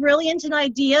was that brilliant an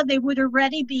idea, they would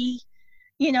already be,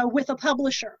 with a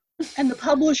publisher. And the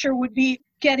publisher would be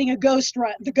getting the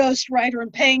ghostwriter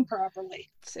and paying properly.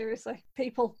 Seriously,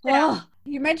 people. Yeah.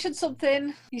 You mentioned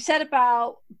something you said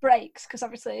about breaks, because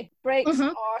obviously breaks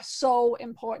are so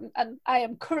important. And I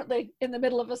am currently in the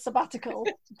middle of a sabbatical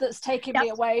that's taking me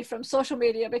away from social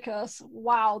media because,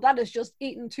 wow, that has just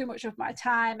eaten too much of my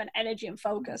time and energy and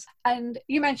focus. And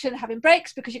you mentioned having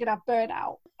breaks because you can have burnout.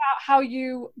 About how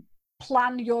you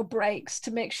plan your breaks to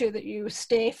make sure that you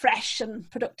stay fresh and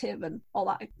productive and all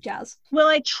that jazz? Well,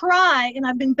 I try, and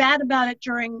I've been bad about it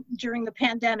during the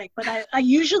pandemic, but I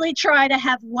usually try to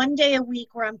have one day a week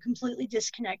where I'm completely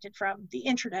disconnected from the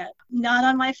internet, not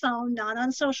on my phone, not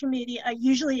on social media.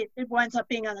 Usually it winds up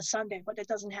being on a Sunday, but it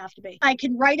doesn't have to be. I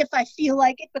can write if I feel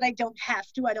like it, but I don't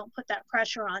have to. I don't put that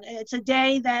pressure on. And it's a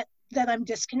day that I'm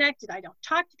disconnected. I don't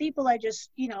talk to people. I just,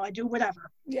 I do whatever.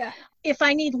 Yeah. If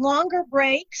I need longer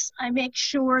breaks, I make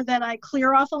sure that I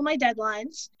clear off all my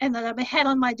deadlines and that I'm ahead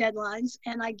on my deadlines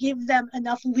and I give them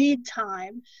enough lead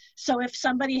time. So if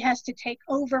somebody has to take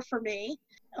over for me,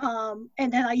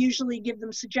 and then I usually give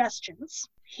them suggestions.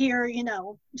 Here,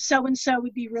 so-and-so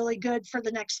would be really good for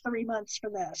the next 3 months for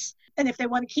this. And if they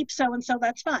want to keep so-and-so,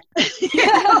 that's fine.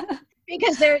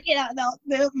 Because there'll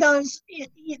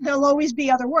always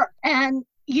be other work. And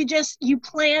you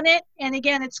plan it. And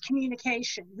again, it's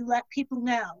communication. You let people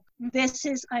know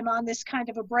I'm on this kind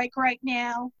of a break right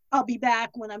now. I'll be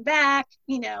back when I'm back,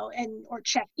 or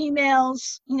check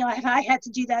emails. If I had to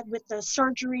do that with the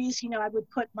surgeries, I would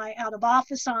put my out of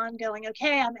office on going,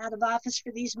 okay, I'm out of office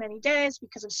for these many days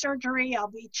because of surgery. I'll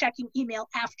be checking email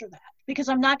after that because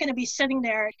I'm not going to be sitting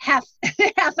there half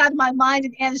out of my mind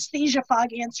in anesthesia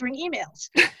fog answering emails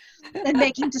and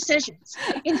making decisions.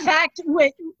 In fact,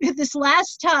 with this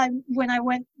last time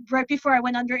right before I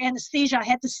went under anesthesia, I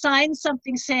had to sign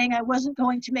something saying I wasn't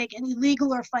going to make any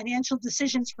legal or financial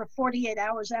decisions for 48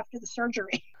 hours after the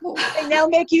surgery. They now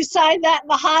make you sign that in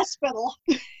the hospital.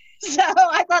 So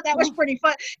I thought that was pretty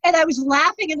fun. And I was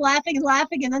laughing and laughing and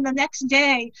laughing. And then the next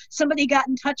day, somebody got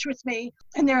in touch with me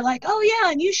and they're like, oh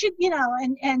yeah, and you should,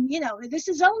 this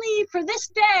is only for this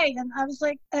day. And I was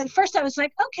like, at first I was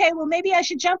like, okay, well, maybe I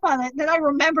should jump on it. And then I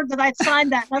remembered that I'd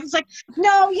signed that. And I was like,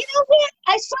 no, you know what?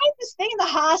 I signed this thing in the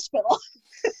hospital.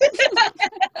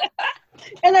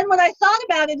 And then when I thought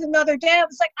about it another day, I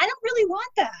was like, I don't really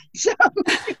want that. So,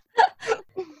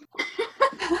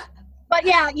 but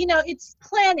yeah, it's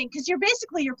planning because you're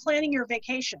planning your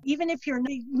vacation. Even if you're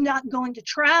not going to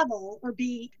travel or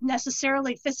be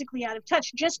necessarily physically out of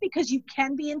touch, just because you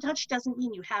can be in touch doesn't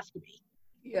mean you have to be.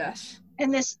 Yes.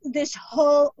 And this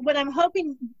whole, what I'm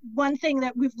hoping, one thing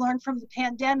that we've learned from the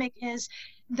pandemic is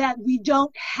that we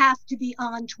don't have to be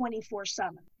on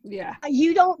 24/7. Yeah.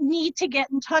 You don't need to get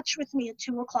in touch with me at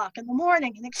 2:00 in the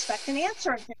morning and expect an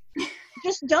answer.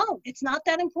 Just don't. It's not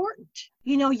that important.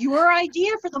 Your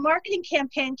idea for the marketing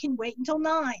campaign can wait until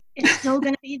 9. It's still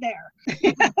going to be there.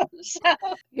 So.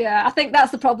 Yeah, I think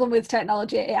that's the problem with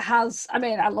technology.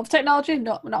 I love technology,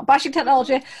 not bashing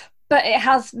technology, but it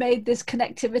has made this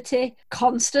connectivity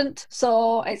constant.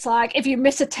 So it's like, if you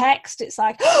miss a text, it's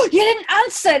like, oh, you didn't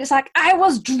answer. It's like, I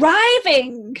was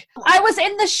driving. I was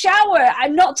in the shower.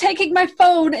 I'm not taking my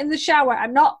phone in the shower.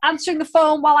 I'm not answering the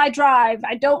phone while I drive.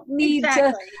 I don't need to.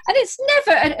 And it's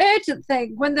never an urgent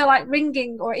thing when they're like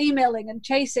ringing or emailing and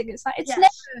chasing. It's like, it's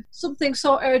never something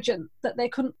so urgent that they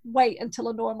couldn't wait until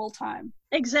a normal time.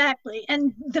 Exactly.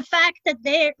 And the fact that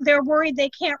they're worried they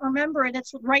can't remember it,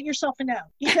 it's write yourself a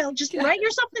note. Just write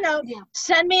yourself a note,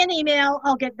 send me an email,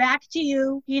 I'll get back to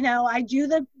you. I do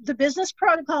the business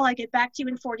protocol, I get back to you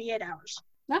in 48 hours.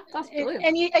 That's brilliant.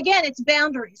 And again, it's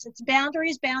boundaries. It's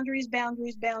boundaries, boundaries,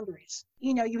 boundaries, boundaries.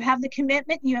 You have the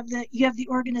commitment, you have the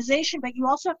organization, but you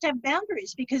also have to have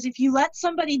boundaries, because if you let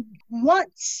somebody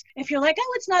once, if you're like,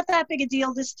 oh, it's not that big a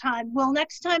deal this time, well,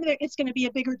 next time it's going to be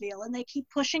a bigger deal, and they keep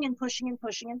pushing and pushing and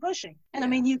pushing and pushing. And I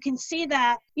mean, you can see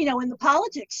that, in the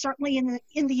politics, certainly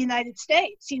in the United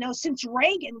States, since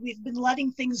Reagan, we've been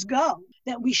letting things go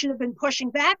that we should have been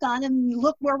pushing back on, and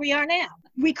look where we are now.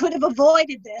 We could have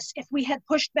avoided this if we had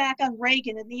pushed back on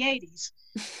Reagan in the 80s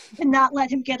and not let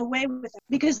him get away with it,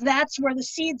 because that's where the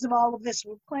seeds of all of this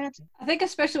were planted. I think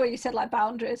especially when you said like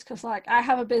boundaries, because like I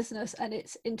have a business and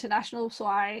it's international, so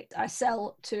I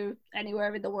sell to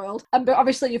anywhere in the world, but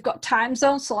obviously you've got time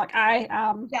zones. So like I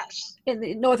am in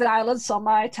the Northern Ireland, so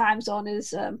my time zone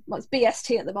is it's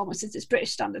BST at the moment, since it's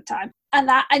British Standard Time.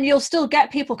 And you'll still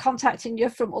get people contacting you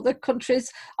from other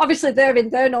countries. Obviously they're in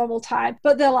their normal time,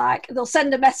 but they'll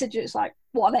send a message. It's like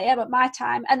 1 a.m. at my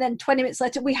time, and then 20 minutes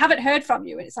later, we haven't heard from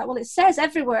you. And it's like, well, it says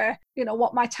everywhere,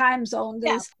 what my time zone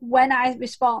is when I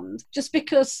respond. Just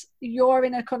because you're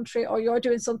in a country or you're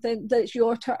doing something that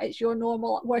it's your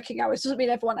normal working hours doesn't mean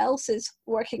everyone else's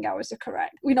working hours are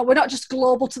correct. We're not just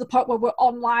global to the point where we're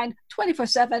online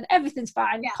 24/7, everything's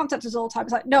fine, contact us all the time.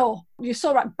 It's like, no, you're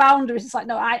so right. Boundaries. It's like,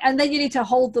 no, and then you need to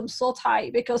hold them so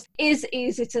tight, because it is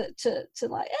easy to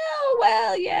like, oh,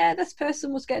 well, yeah, this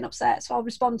person was getting upset, so I'll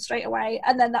respond straight away.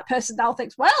 And then that person now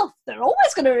thinks, well, they're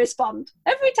always going to respond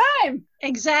every time.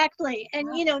 Exactly. And,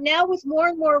 now with more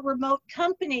and more remote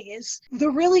companies, the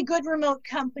really good remote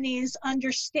companies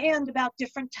understand about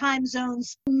different time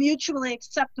zones, mutually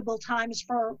acceptable times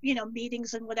for,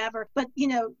 meetings and whatever. But,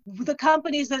 the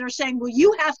companies that are saying, well,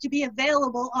 you have to be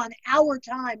available on our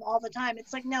time all the time.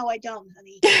 It's like, no, I don't,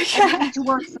 honey. I need to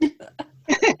work for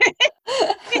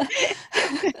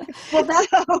Well,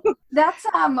 that's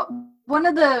one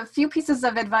of the few pieces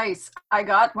of advice I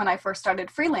got when I first started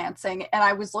freelancing, and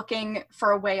I was looking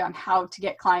for a way on how to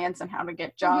get clients and how to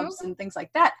get jobs and things like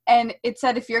that. And it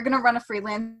said, if you're going to run a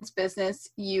freelance business,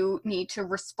 you need to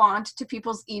respond to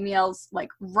people's emails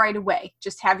like right away.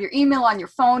 Just have your email on your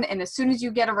phone, and as soon as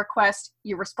you get a request,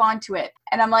 you respond to it.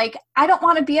 And I'm like, I don't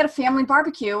want to be at a family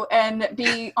barbecue and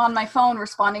be on my phone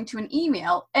responding to an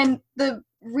email. And the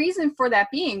reason for that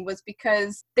being was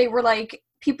because they were like,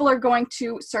 people are going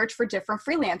to search for different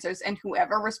freelancers, and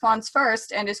whoever responds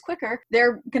first and is quicker,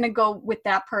 they're going to go with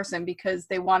that person because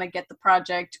they want to get the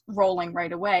project rolling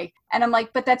right away. And I'm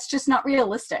like, but that's just not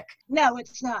realistic. No,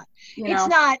 it's not. It's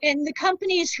not. And the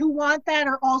companies who want that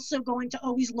are also going to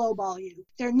always lowball you.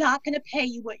 They're not going to pay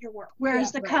you what you're worth.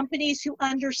 Whereas the companies who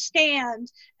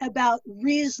understand about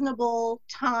reasonable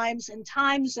times and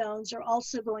time zones are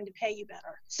also going to pay you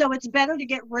better. So it's better to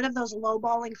get rid of those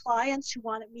lowballing clients who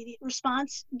want immediate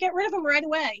response. Get rid of them right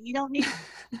away. You don't need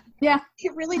them.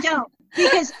 You really don't.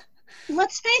 Because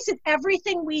let's face it,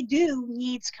 everything we do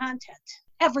needs content.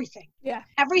 Everything.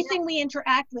 Everything we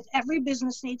interact with, every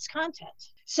business needs content.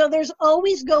 So there's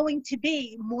always going to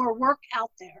be more work out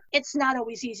there. It's not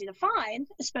always easy to find,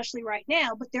 especially right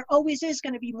now, but there always is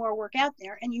going to be more work out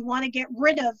there. And you want to get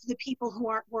rid of the people who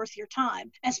aren't worth your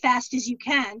time as fast as you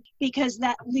can, because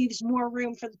that leaves more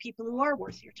room for the people who are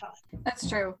worth your time. That's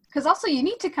true. Because also you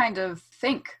need to kind of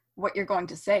think what you're going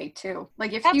to say too.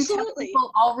 Like if you tell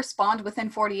people I'll respond within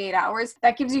 48 hours,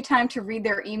 that gives you time to read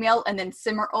their email and then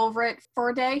simmer over it for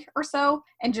a day or so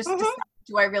and just decide,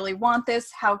 do I really want this?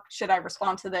 How should I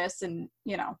respond to this? And,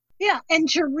 and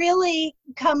to really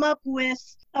come up with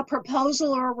a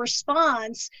proposal or a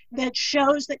response that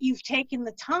shows that you've taken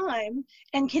the time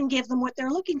and can give them what they're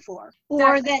looking for.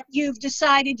 Or that you've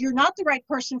decided you're not the right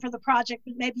person for the project,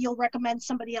 but maybe you'll recommend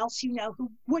somebody else who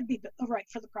would be right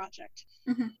for the project.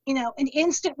 An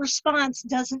instant response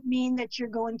doesn't mean that you're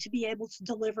going to be able to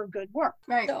deliver good work.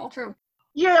 Right, true.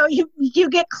 You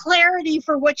get clarity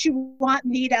for what you want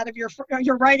and need out of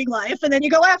your writing life, and then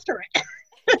you go after it.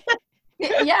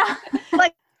 Yeah.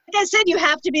 Like I said, you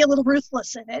have to be a little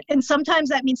ruthless in it. And sometimes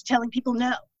that means telling people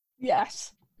no.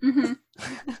 Yes. Which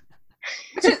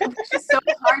is so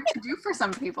hard to do for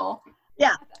some people.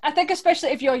 Yeah. I think especially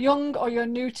if you're young or you're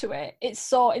new to it, it's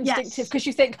so instinctive because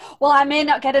you think, well, I may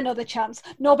not get another chance.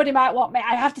 Nobody might want me.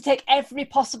 I have to take every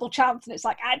possible chance. And it's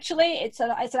like, actually, it's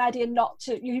an idea not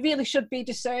to. You really should be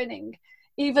discerning,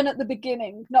 even at the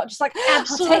beginning, not just like,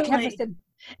 absolutely. I'll take everything.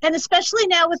 And especially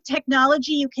now with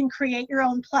technology, you can create your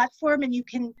own platform, and you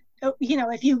can,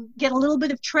 if you get a little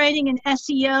bit of training in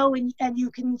SEO and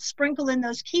you can sprinkle in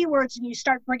those keywords and you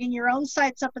start bringing your own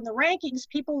sites up in the rankings,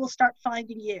 people will start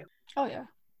finding you. Oh yeah,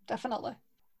 definitely.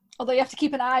 Although you have to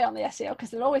keep an eye on the SEO because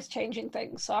they're always changing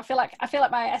things. So I feel like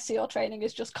my SEO training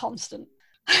is just constant.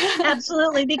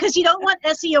 Absolutely, because you don't want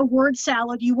SEO word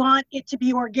salad. You want it to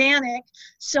be organic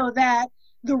so that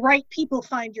the right people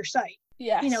find your site.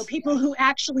 Yes. You know, people who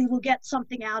actually will get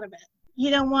something out of it.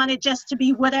 You don't want it just to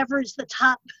be whatever is the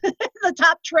top, the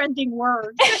top trending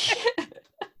word.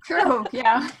 True,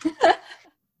 yeah.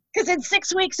 Because in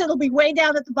 6 weeks, it'll be way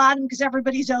down at the bottom because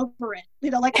everybody's over it. You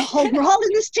know, like the whole, we're all in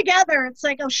this together. It's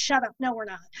like, oh, shut up. No, we're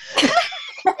not.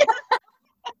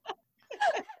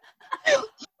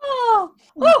 Oh,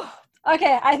 whew.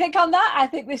 Okay, I think on that, I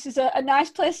think this is a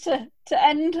nice place to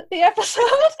end the episode.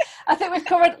 I think we've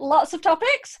covered lots of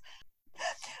topics.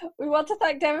 We want to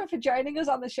thank Devon for joining us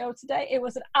on the show today. It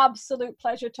was an absolute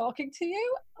pleasure talking to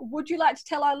you. Would you like to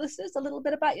tell our listeners a little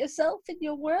bit about yourself and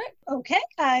your work? Okay,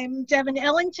 I'm Devon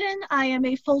Ellington. I am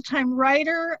a full-time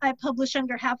writer. I publish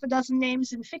under half a dozen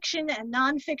names in fiction and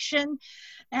nonfiction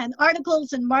and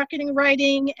articles and marketing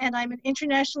writing, and I'm an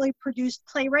internationally produced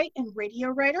playwright and radio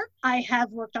writer. I have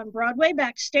worked on Broadway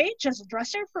backstage as a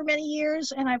dresser for many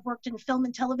years, and I've worked in film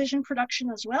and television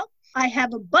production as well. I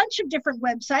have a bunch of different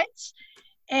websites,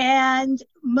 and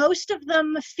most of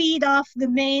them feed off the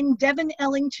main Devon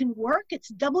Ellington work.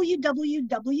 It's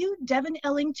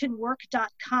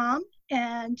www.devonellingtonwork.com,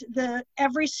 and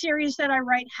every series that I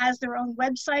write has their own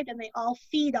website, and they all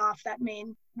feed off that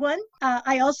main one.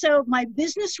 My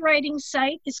business writing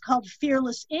site is called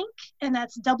Fearless Inc., and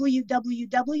that's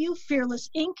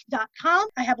www.fearlessinc.com.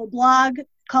 I have a blog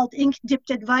called Ink Dipped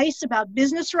Advice about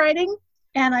business writing,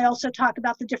 and I also talk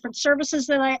about the different services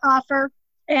that I offer,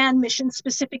 and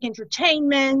mission-specific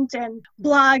entertainment and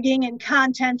blogging and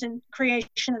content and creation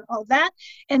and all that.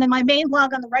 And then my main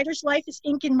blog on the writer's life is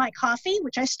Ink in My Coffee,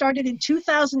 which I started in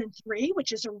 2003,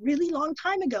 which is a really long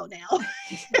time ago now.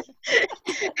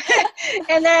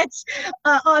 And that's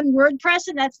on WordPress,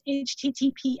 and that's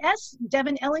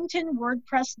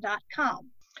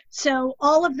https://devonellingtonwordpress.com. So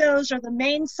all of those are the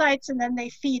main sites, and then they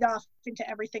feed off into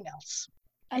everything else.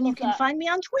 And you can find me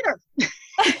on Twitter.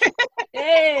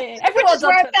 Hey, everyone's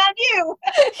where I found you.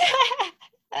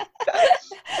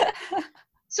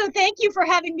 So thank you for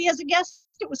having me as a guest.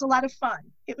 It was a lot of fun.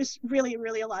 It was really,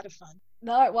 really a lot of fun.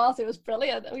 No, it was. It was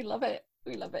brilliant. We love it.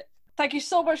 We love it. Thank you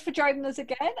so much for joining us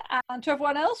again. And to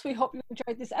everyone else, we hope you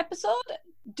enjoyed this episode.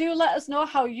 Do let us know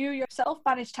how you yourself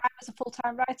manage time as a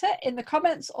full-time writer in the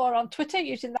comments or on Twitter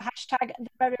using the hashtag The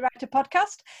Merry Writer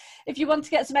Podcast. If you want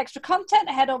to get some extra content,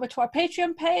 head over to our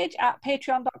Patreon page at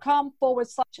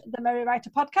patreon.com/The Merry Writer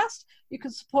Podcast. You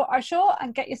can support our show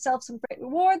and get yourself some great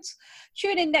rewards.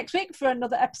 Tune in next week for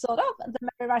another episode of The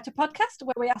Merry Writer Podcast,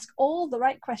 where we ask all the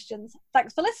right questions.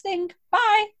 Thanks for listening.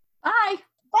 Bye. Bye.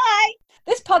 Bye.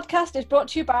 This podcast is brought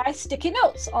to you by Sticky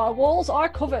Notes. Our walls are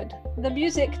covered. The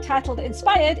music, titled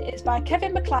Inspired, is by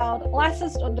Kevin MacLeod,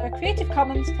 licensed under Creative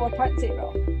Commons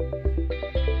 4.0.